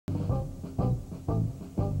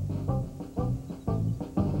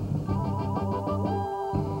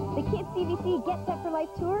Get Set for Life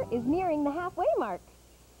tour is nearing the halfway mark.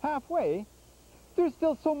 Halfway? There's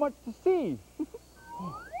still so much to see.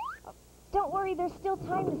 Don't worry, there's still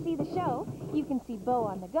time to see the show. You can see Bo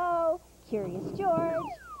on the Go, Curious George,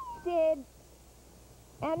 Sid,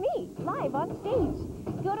 and me, live on stage.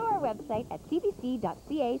 Go to our website at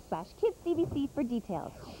cbc.ca/kidscbc for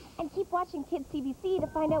details. And keep watching Kids CBC to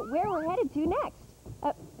find out where we're headed to next.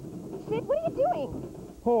 Sid, what are you doing?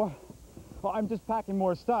 Oh, well, I'm just packing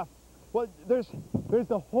more stuff. Well, there's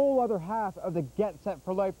the whole other half of the Get Set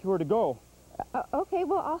for Life tour to go. Okay,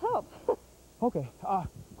 well, I'll help. Okay,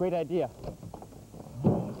 great idea.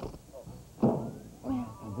 And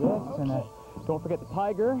this, and don't forget the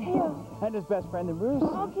tiger, and his best friend, the moose.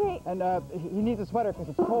 Okay. And he needs a sweater because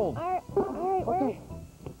it's cold. All right, okay,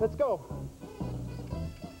 let's go.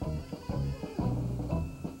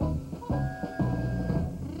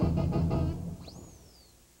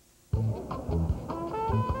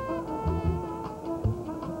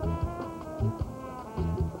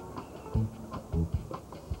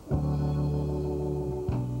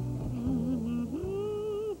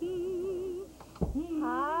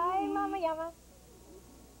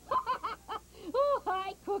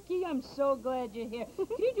 I'm so glad you're here. Can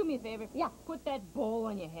you do me a favor? Yeah. Put that bowl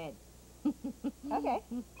on your head. Okay.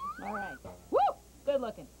 All right. Woo! Good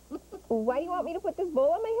looking. Why do you want me to put this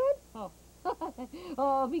bowl on my head? Oh.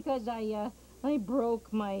 Oh, because I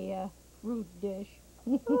broke my fruit dish.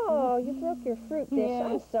 Oh, you broke your fruit dish. Yeah.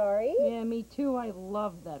 I'm sorry. Yeah, me too. I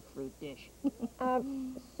love that fruit dish.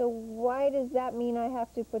 So why does that mean I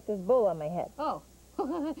have to put this bowl on my head? Oh.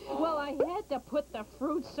 Well, I had to put the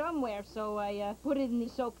fruit somewhere, so I put it in the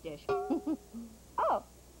soap dish. Oh.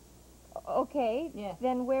 Okay. Yeah.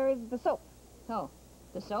 Then where is the soap? Oh,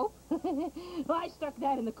 the soap? Well, I stuck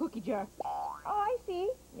that in the cookie jar. Oh, I see.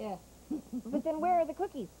 Yeah. But then where are the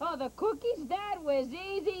cookies? Oh, the cookies? That was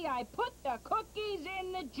easy. I put the cookies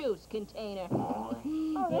in the juice container. Oh,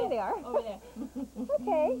 there they are. Over there.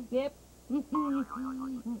 Okay. Yep.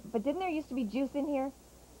 But didn't there used to be juice in here?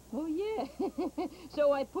 Oh, yeah.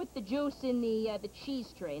 So I put the juice in the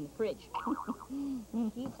cheese tray in the fridge.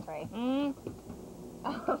 Cheese tray.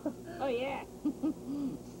 Oh, yeah.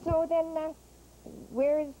 So then,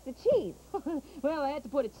 where's the cheese? Well, I had to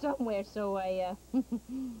put it somewhere, so I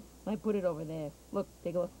put it over there. Look,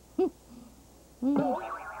 take a look.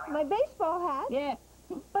 My baseball hat? Yeah.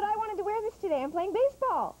 But I wanted to wear this today. I'm playing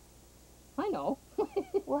baseball. I know.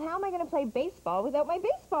 Well, how am I going to play baseball without my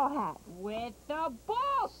baseball hat? With the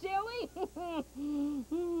ball, silly.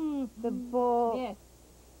 The ball. Yeah.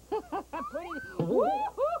 Pretty.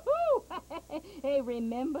 Woo-hoo-hoo! Hey,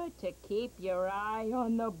 remember to keep your eye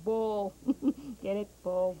on the ball. Get it?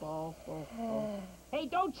 Ball, ball, ball, ball. Hey,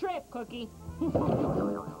 don't trip, Cookie.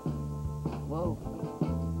 Whoa.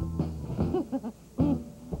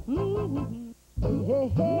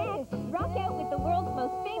 Next, rock out with the world's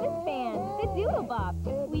most famous band, the Doodle Bops.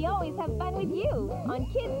 We always have fun with you on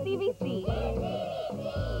Kids CBC.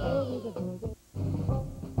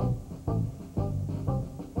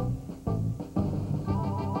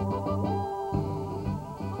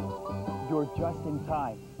 You're just in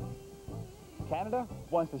time. Canada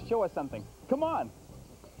wants to show us something. Come on.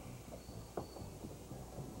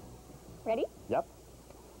 Ready? Yep.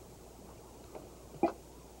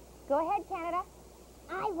 Go ahead, Canada.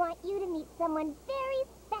 I want you to meet someone very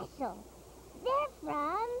special. They're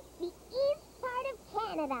from the east part of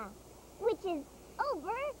Canada, which is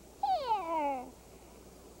over here.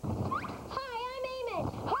 Hi, I'm Eamon.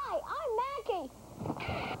 Hi, I'm Mackie.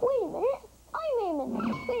 Wait a minute. I'm Eamon.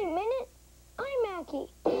 Wait a minute. I'm Mackie.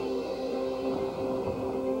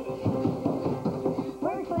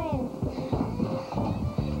 We're twins.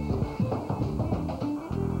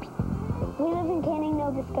 We live in Canning,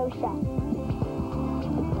 Nova Scotia.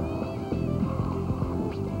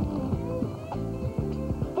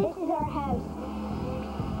 This is our house.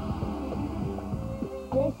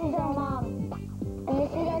 This is our mom. And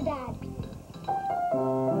this is our dad.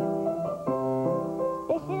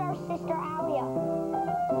 This is our sister Alia.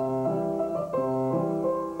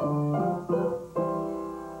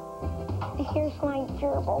 Here's my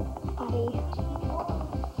gerbil buddy.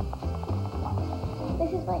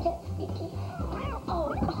 This is my cat Squeaky.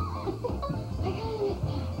 Oh.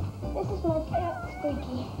 This is my cat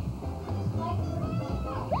Squeaky.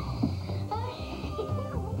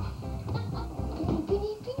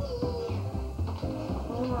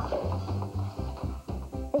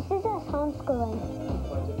 This is us homeschooling.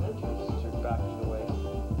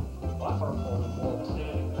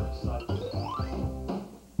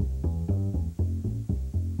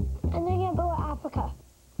 I'm thinking about Africa.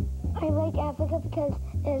 I like Africa because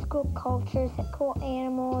it has cool cultures, cool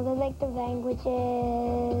animals. I like the languages.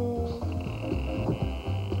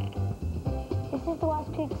 This is the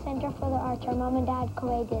Lost Creek Center for the Arts. Our mom and dad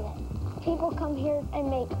created it. People come here and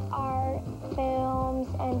make art, films,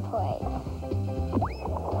 and plays.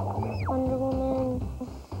 Wonder Woman,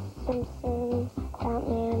 Simpsons,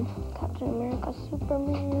 Batman, Captain America,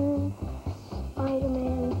 Superman,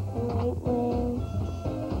 Spider-Man, Nightwing.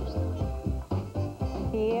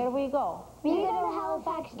 Here we go. We go to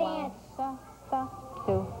Halifax dance. Da, da,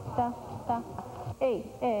 do, da, da. Hey,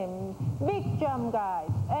 big jump, guys.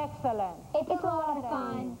 Excellent. It's a lot of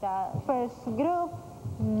fun. The first group,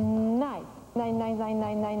 nice. Nice.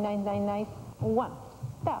 One.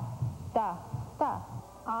 Da, da, da.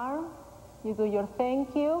 Arm. You do your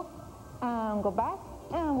thank you. And go back.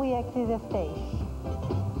 And we exit the stage.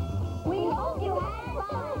 We hope you had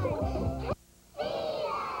fun.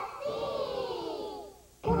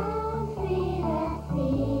 Come see the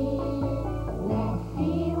sea. Let's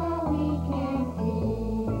see what we can see.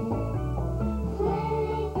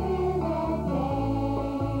 Sailing through the day.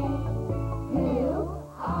 Who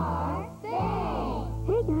are they?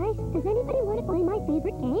 Hey guys, does anybody want to play my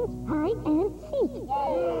favorite game, hide and seek?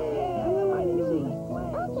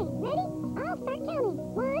 Okay, ready? I'll start counting.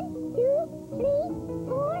 1, 2, 3,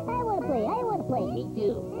 4. I want to play. Me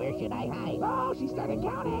too. Where should I hide? Oh, she started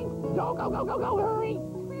counting. Go, hurry.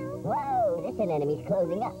 Whoa, this enemy's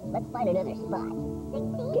closing up. Let's find another spot.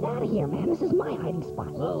 16. Get out of here, man. This is my hiding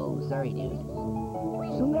spot. Whoa, sorry, dude.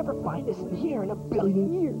 She'll never find us in here in a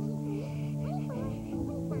billion years.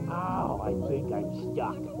 Oh, I think I'm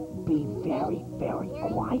stuck. Be very, very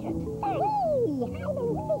quiet. Hide and seek.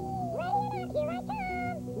 Ready or not, here I come.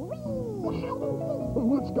 Hide and seek.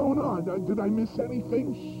 What's going on? Did I miss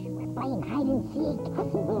anything? We're playing hide and seek.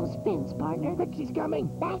 Hustle those fins, partner. Pixie's coming.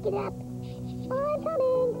 Back it up. Oh, I'm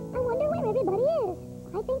coming. I wonder where everybody is.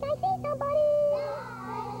 I think I see somebody.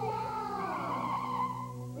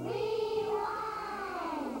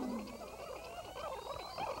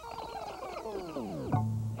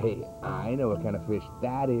 Hey, I know what kind of fish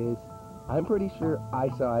that is. I'm pretty sure I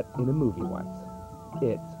saw it in a movie once.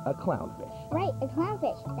 It's a clownfish. Right, a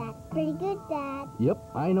clownfish. That's pretty good, Dad. Yep,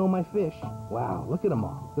 I know my fish. Wow, look at them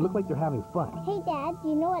all. They look like they're having fun. Hey, Dad, do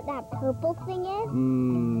you know what that purple thing is?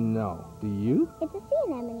 No. Do you? It's a sea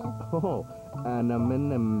anemone. Oh,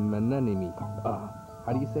 anemone.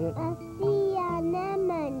 How do you say it? A sea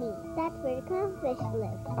anemone. That's where the clownfish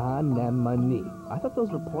live. Anemone. I thought those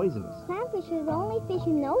were poisonous. Clownfish are the only fish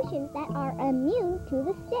in the ocean that are immune to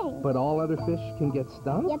the sting. But all other fish can get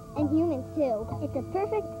stung? Yep, and humans too. It's a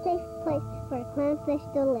perfect safe place for a clownfish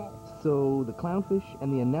to live. So the clownfish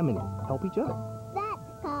and the anemone help each other. That's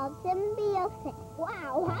called symbiosis.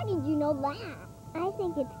 Wow, how did you know that? I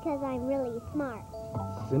think it's because I'm really smart.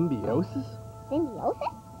 Symbiosis?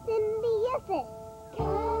 Symbiosis? Symbiosis.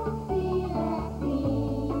 Come see the sea.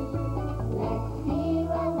 Let's see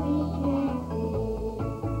what we can see.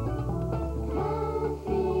 Come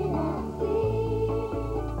see the sea.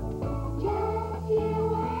 Just you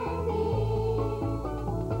and me.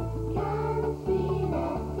 Come see the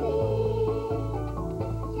sea.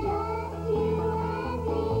 Just you and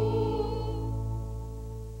me.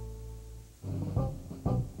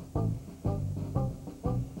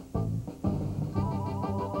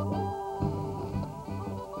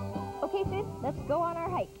 Okay, Sid, let's go on our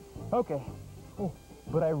hike. Okay. Oh,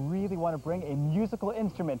 but I really want to bring a musical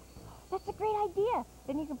instrument. That's a great idea.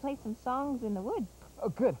 Then you can play some songs in the woods. Oh,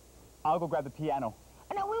 good. I'll go grab the piano.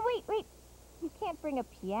 Oh, no, wait. You can't bring a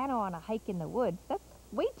piano on a hike in the woods. That's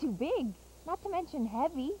way too big. Not to mention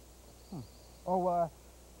heavy. Oh,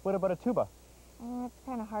 what about a tuba? It's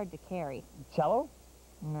kind of hard to carry. Cello?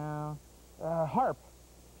 No, Harp?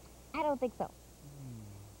 I don't think so.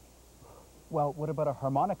 Well, what about a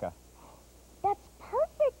harmonica? That's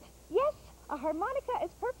perfect. Yes, a harmonica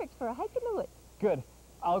is perfect for a hike in the woods. Good.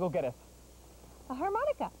 I'll go get it. A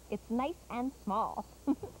harmonica. It's nice and small.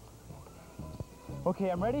 Okay,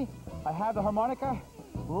 I'm ready. I have the harmonica.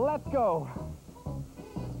 Let's go.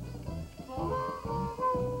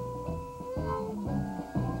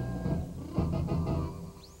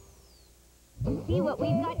 See what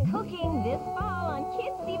we've got cooking this fall on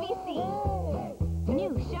Kids CBC.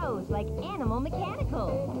 New shows like Animal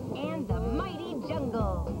Mechanical and The Mighty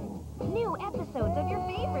Jungle. New episodes of your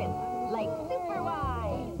favorites like Super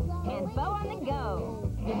Wise and Bo on the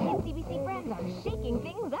Go. The Kids CBC friends are shaking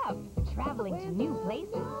things up, traveling to new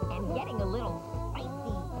places and getting a little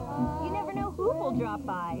spicy. You never know who will drop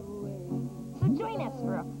by. So join us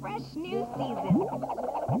for a fresh new season.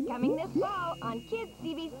 Coming this fall on Kids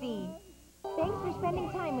CBC. Thanks for spending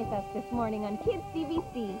time with us this morning on Kids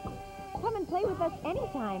CBC. Come and play with us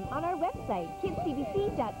anytime on our website,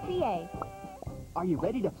 kidscbc.ca. Are you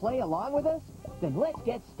ready to play along with us? Then let's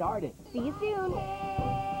get started. See you soon.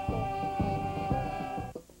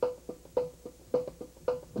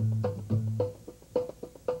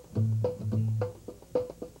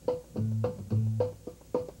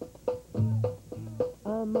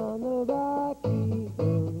 I'm on the rocky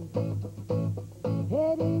road,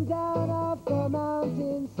 heading down off the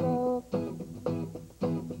mountain slope.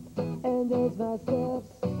 And as my steps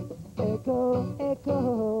echo,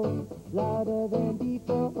 echo, louder than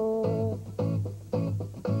before.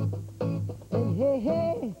 And hey,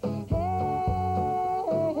 hey, hey,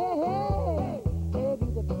 hey, hey, hey,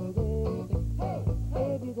 beautiful day, hey,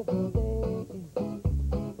 hey, beautiful day.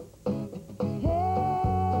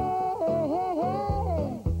 Hey, hey,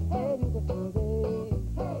 hey, hey, beautiful day,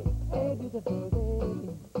 hey, beautiful day.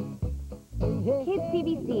 Kids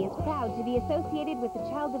CBC is proud to be associated with the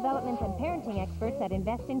child development and parenting experts at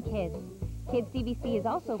Invest in Kids. Kids CBC is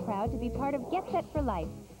also proud to be part of Get Set for Life,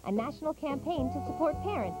 a national campaign to support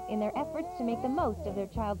parents in their efforts to make the most of their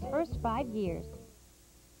child's first 5 years.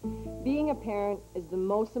 Being a parent is the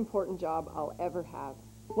most important job I'll ever have.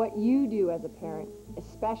 What you do as a parent,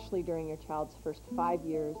 especially during your child's first 5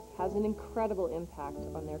 years, has an incredible impact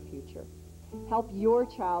on their future. Help your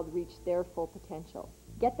child reach their full potential.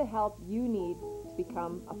 Get the help you need to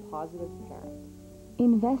become a positive parent.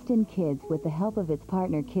 Invest in Kids with the help of its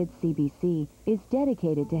partner Kids CBC is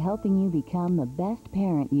dedicated to helping you become the best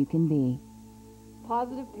parent you can be.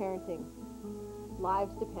 Positive parenting.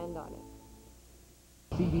 Lives depend on it.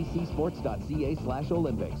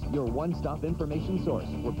 CBCSports.ca/Olympics, your one-stop information source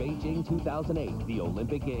for Beijing 2008, the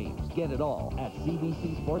Olympic Games. Get it all at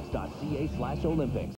CBCSports.ca/Olympics.